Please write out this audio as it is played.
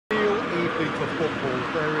for football.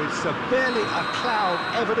 There is barely a cloud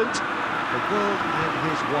evident. The world and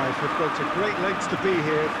his wife have gone to great lengths to be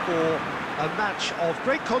here for a match of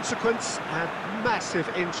great consequence and massive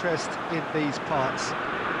interest in these parts.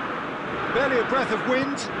 Barely a breath of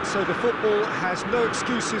wind, so the football has no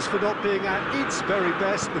excuses for not being at its very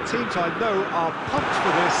best. The teams I know are pumped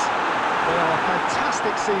for this. There are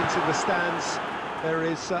fantastic scenes in the stands. There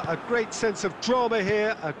is a great sense of drama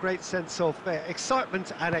here, a great sense of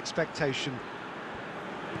excitement and expectation.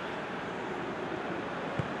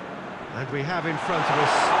 And we have in front of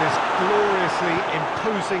us this gloriously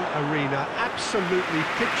imposing arena, absolutely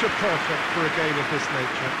picture perfect for a game of this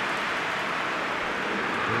nature.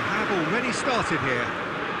 We have already started here.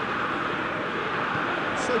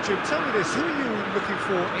 So Jim, tell me this, who are you looking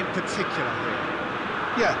for in particular here?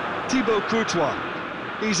 Yeah, Thibaut Courtois.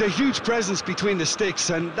 He's a huge presence between the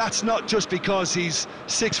sticks, and that's not just because he's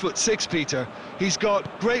 6'6", Peter. He's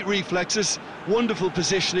got great reflexes, wonderful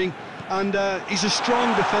positioning, and he's a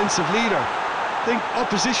strong defensive leader. I think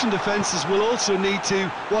opposition defences will also need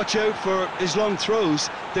to watch out for his long throws.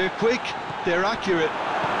 They're quick, they're accurate,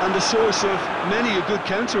 and the source of many a good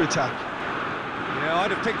counter-attack. Yeah,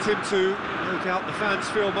 I'd have picked him too. No doubt the fans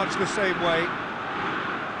feel much the same way.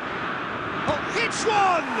 Oh, hits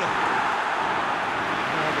one!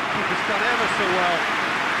 Oh, the keeper's done ever so well.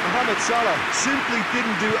 Mohamed Salah simply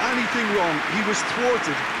didn't do anything wrong. He was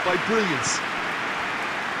thwarted by brilliance.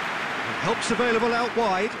 Help's available out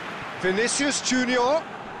wide. Vinicius Junior.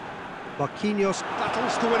 Marquinhos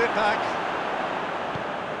battles to win it back.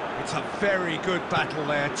 It's a very good battle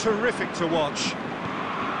there, terrific to watch.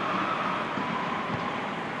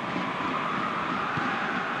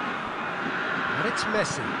 And it's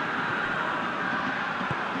Messi.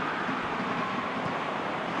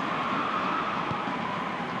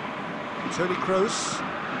 Toni Kroos. The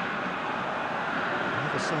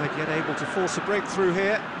other side yet able to force a breakthrough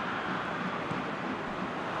here.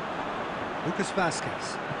 Lucas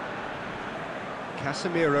Vazquez.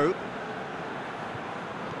 Casemiro.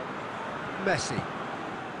 Messi.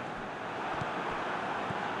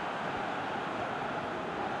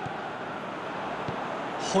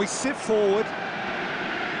 Hoists it forward.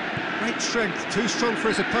 Great strength, too strong for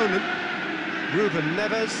his opponent. Ruben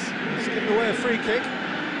Neves has given away a free kick.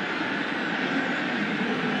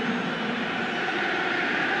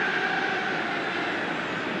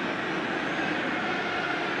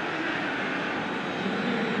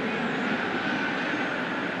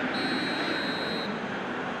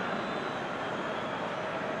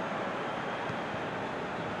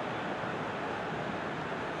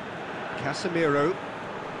 Casemiro.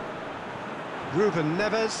 Ruben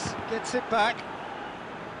Neves gets it back.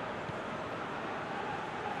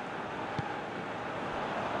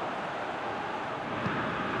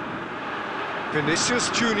 Vinicius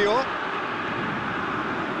Junior.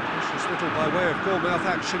 Precious little by way of goal-mouth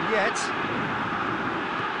action yet.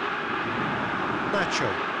 Nacho.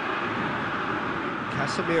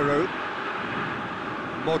 Casemiro.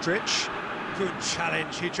 Modric. Good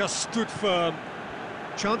challenge, he just stood firm.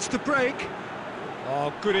 Chance to break.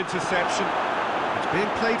 Oh, good interception. It's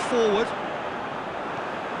being played forward.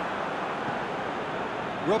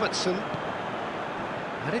 Robertson.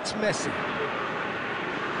 And it's Messi.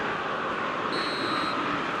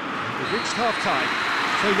 We've reached half-time.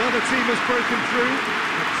 So now the team has broken through.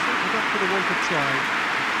 But certainly not for the want of trying.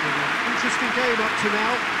 It's been an interesting game up to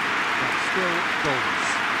now, but still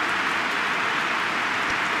goals.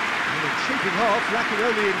 And in shaping half, lacking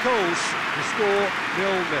only in goals, the score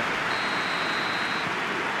 0-0.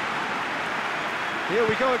 Here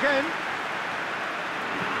we go again.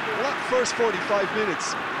 Well, that first 45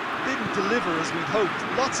 minutes didn't deliver as we'd hoped.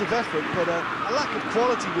 Lots of effort, but a lack of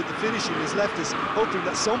quality with the finishing has left us hoping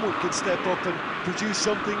that someone could step up and produce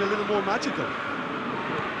something a little more magical.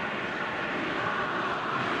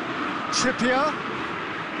 Trippier.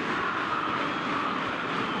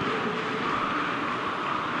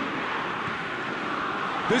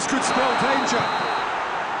 This could spell danger.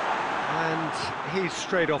 And he's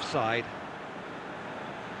straight offside.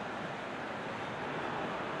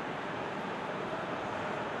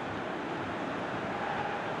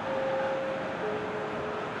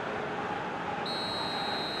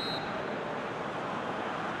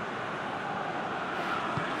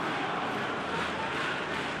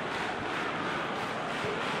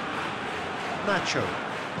 Nacho.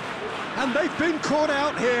 And they've been caught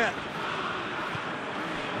out here.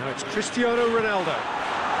 Now it's Cristiano Ronaldo.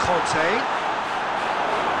 Kante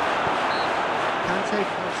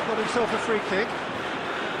has got himself a free kick.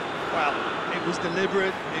 Well, it was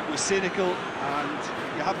deliberate, it was cynical, and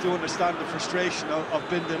you have to understand the frustration of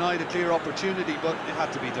being denied a clear opportunity, but it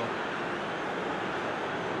had to be done.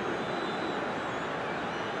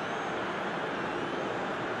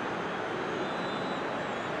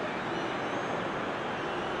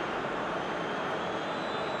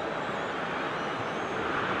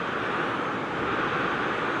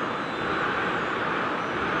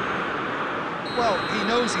 Well, he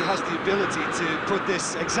knows he has the ability to put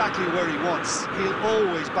this exactly where he wants. He'll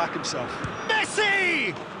always back himself.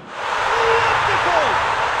 Messi! Wonderful!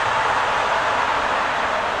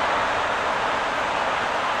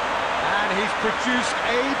 And he's produced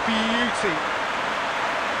a beauty.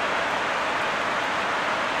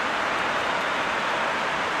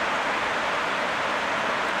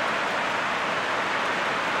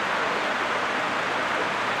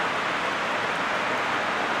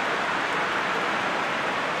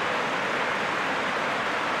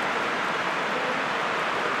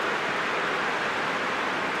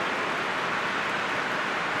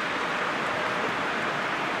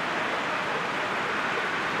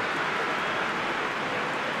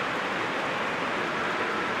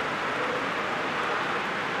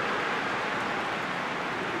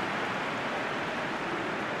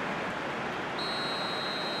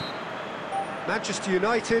 Manchester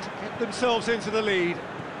United get themselves into the lead.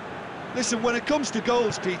 Listen, when it comes to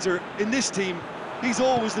goals, Peter, in this team, he's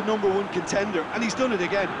always the #1 contender, and he's done it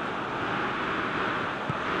again.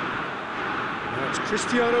 Now it's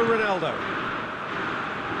Cristiano Ronaldo.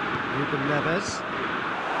 Ruben Neves.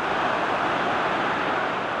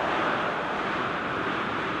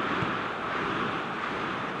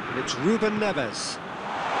 And it's Ruben Neves.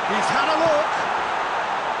 He's had a look.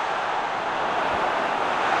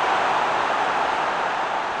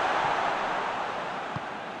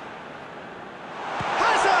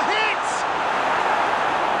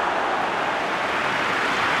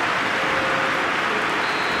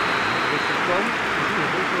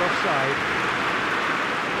 Offside.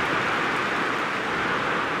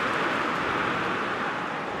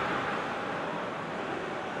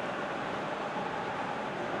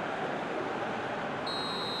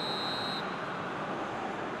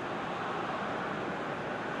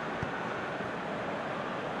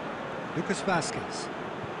 Lucas Vazquez.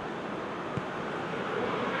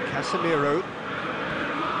 Casemiro. So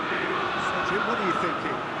Jim, what are you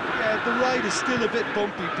thinking? Yeah, the ride is still a bit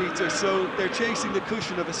bumpy, Peter, so they're chasing the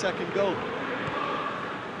cushion of a second goal.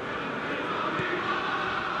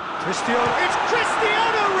 It's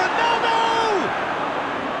Cristiano Ronaldo!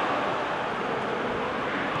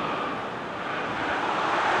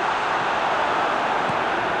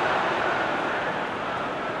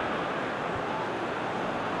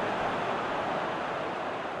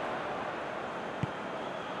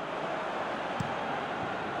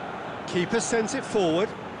 Keeper sends it forward.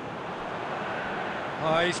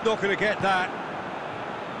 Oh, he's not going to get that.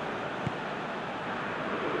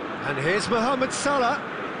 And here's Mohamed Salah.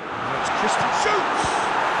 That's Christian shoots!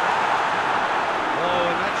 Oh,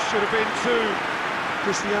 and that should have been two.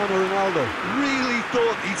 Cristiano Ronaldo really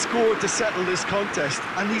thought he'd scored to settle this contest,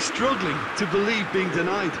 and he's struggling to believe being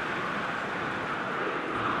denied.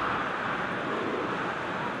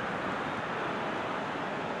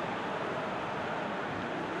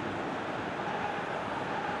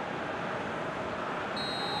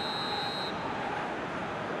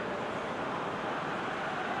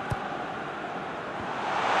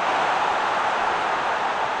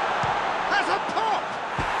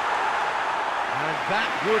 That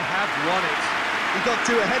would have won it. He got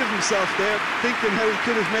too ahead of himself there, thinking how he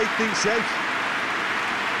could have made things safe.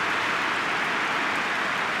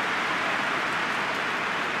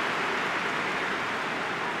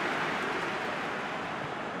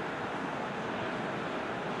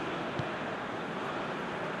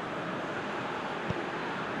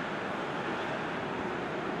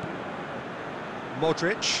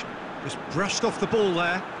 Modric just brushed off the ball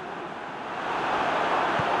there.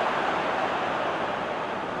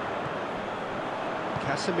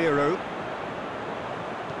 Casemiro.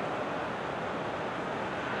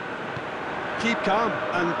 Keep calm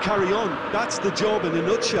and carry on. That's the job in a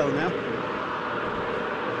nutshell now.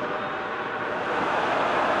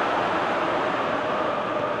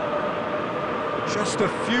 Just a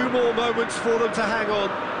few more moments for them to hang on.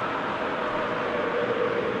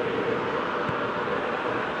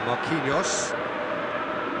 Marquinhos.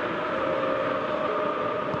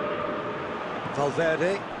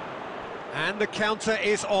 Valverde. And the counter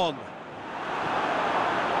is on.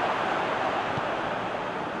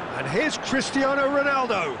 And here's Cristiano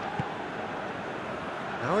Ronaldo.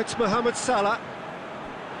 Now it's Mohamed Salah.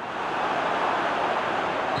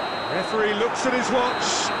 Referee looks at his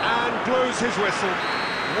watch and blows his whistle.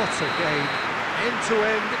 What a game. End to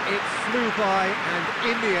end, it flew by, and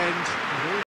in the end...